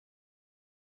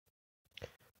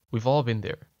We've all been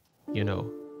there, you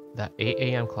know, that 8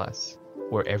 a.m. class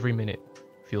where every minute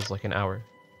feels like an hour.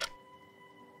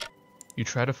 You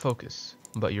try to focus,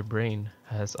 but your brain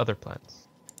has other plans.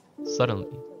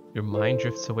 Suddenly, your mind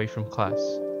drifts away from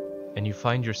class, and you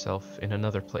find yourself in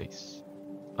another place,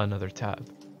 another tab.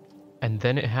 And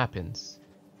then it happens.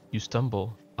 You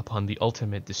stumble upon the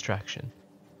ultimate distraction,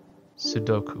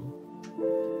 Sudoku.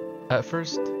 At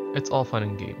first, it's all fun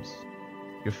and games.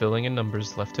 You're filling in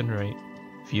numbers left and right,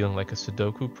 feeling like a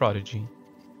Sudoku prodigy.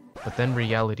 But then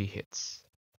reality hits.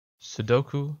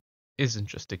 Sudoku isn't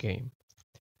just a game.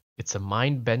 It's a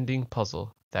mind-bending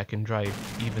puzzle that can drive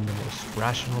even the most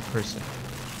rational person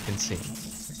insane.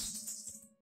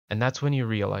 And that's when you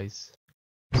realize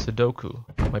Sudoku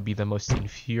might be the most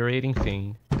infuriating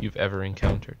thing you've ever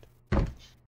encountered.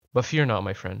 But fear not,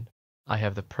 my friend. I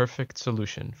have the perfect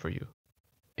solution for you.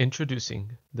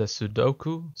 Introducing the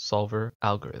Sudoku Solver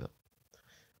algorithm.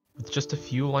 With just a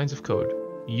few lines of code,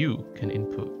 you can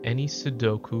input any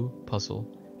Sudoku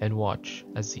puzzle and watch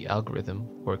as the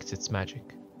algorithm works its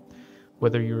magic.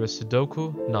 Whether you're a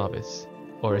Sudoku novice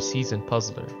or a seasoned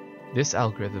puzzler, this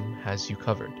algorithm has you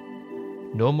covered.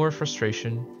 No more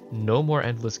frustration, no more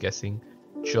endless guessing,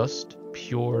 just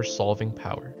pure solving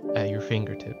power at your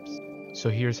fingertips. So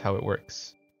here's how it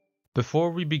works.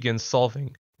 Before we begin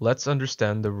solving, let's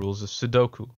understand the rules of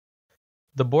Sudoku.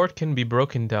 The board can be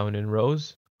broken down in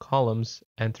rows, columns,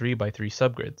 and 3x3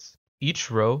 subgrids.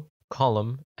 Each row,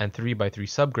 column, and 3x3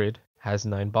 subgrid has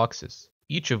 9 boxes,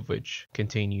 each of which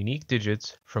contain unique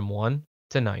digits from 1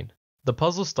 to 9. The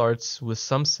puzzle starts with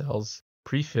some cells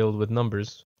pre-filled with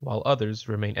numbers, while others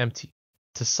remain empty.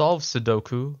 To solve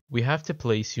Sudoku, we have to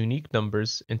place unique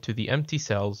numbers into the empty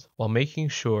cells while making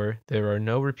sure there are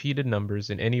no repeated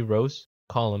numbers in any rows,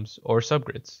 columns, or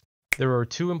subgrids. There are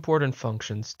two important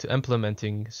functions to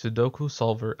implementing Sudoku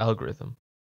solver algorithm.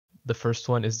 The first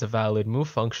one is the valid move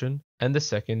function, and the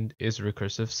second is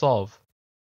recursive solve.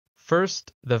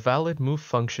 First, the valid move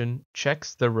function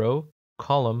checks the row,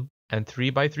 column, and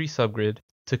 3x3 subgrid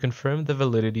to confirm the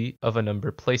validity of a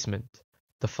number placement.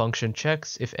 The function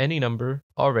checks if any number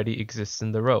already exists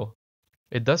in the row.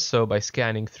 It does so by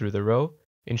scanning through the row,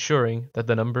 ensuring that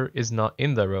the number is not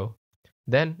in the row.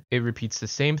 Then it repeats the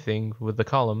same thing with the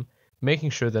column,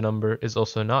 making sure the number is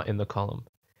also not in the column.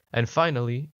 And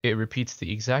finally, it repeats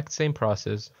the exact same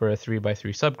process for a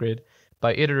 3x3 subgrid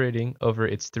by iterating over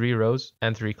its 3 rows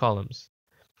and 3 columns.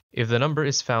 If the number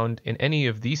is found in any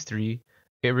of these 3,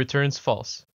 it returns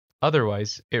false.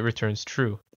 Otherwise, it returns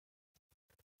true.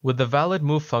 With the valid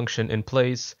move function in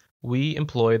place, we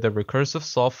employ the recursive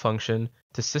solve function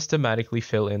to systematically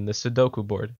fill in the Sudoku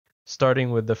board. Starting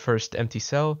with the first empty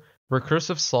cell,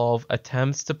 recursive solve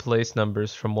attempts to place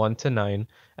numbers from 1 to 9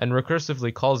 and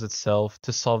recursively calls itself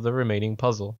to solve the remaining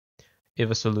puzzle.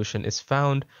 If a solution is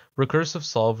found, recursive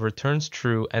solve returns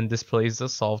true and displays the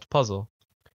solved puzzle.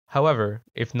 However,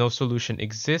 if no solution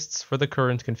exists for the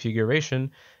current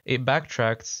configuration, it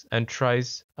backtracks and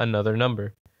tries another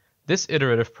number. This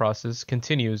iterative process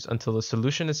continues until a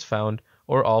solution is found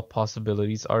or all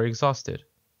possibilities are exhausted.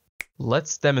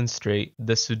 Let's demonstrate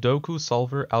the Sudoku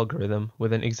solver algorithm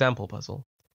with an example puzzle.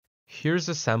 Here's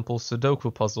a sample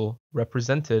Sudoku puzzle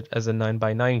represented as a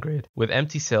 9x9 grid with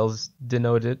empty cells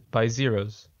denoted by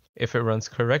zeros. If it runs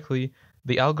correctly,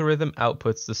 the algorithm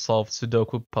outputs the solved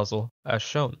Sudoku puzzle as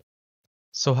shown.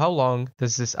 So how long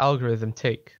does this algorithm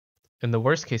take? In the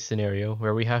worst case scenario,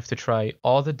 where we have to try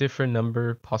all the different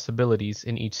number possibilities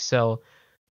in each cell,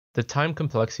 the time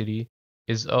complexity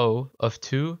is O of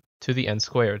 2 to the n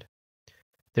squared.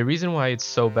 The reason why it's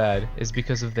so bad is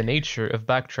because of the nature of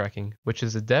backtracking, which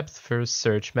is a depth-first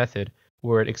search method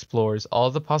where it explores all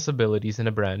the possibilities in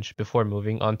a branch before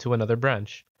moving on to another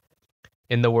branch.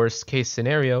 In the worst case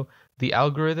scenario, the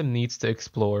algorithm needs to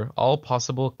explore all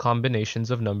possible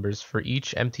combinations of numbers for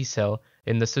each empty cell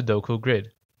in the Sudoku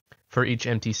grid. For each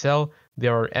empty cell,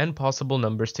 there are n possible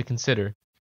numbers to consider,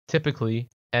 typically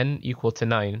n equal to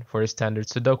 9 for a standard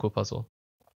Sudoku puzzle.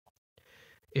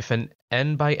 If an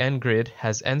n by n grid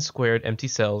has n squared empty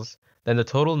cells, then the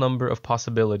total number of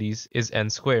possibilities is n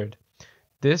squared.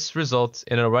 This results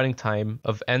in a running time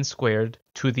of n squared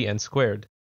to the n squared,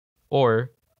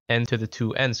 or n to the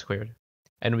 2n squared,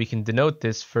 and we can denote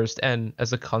this first n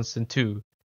as a constant 2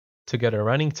 to get a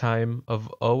running time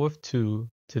of O of 2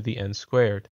 to the n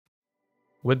squared.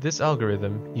 With this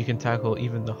algorithm, you can tackle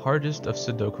even the hardest of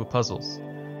Sudoku puzzles.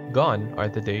 Gone are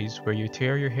the days where you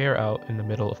tear your hair out in the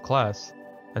middle of class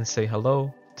and say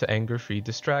hello to anger-free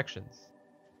distractions.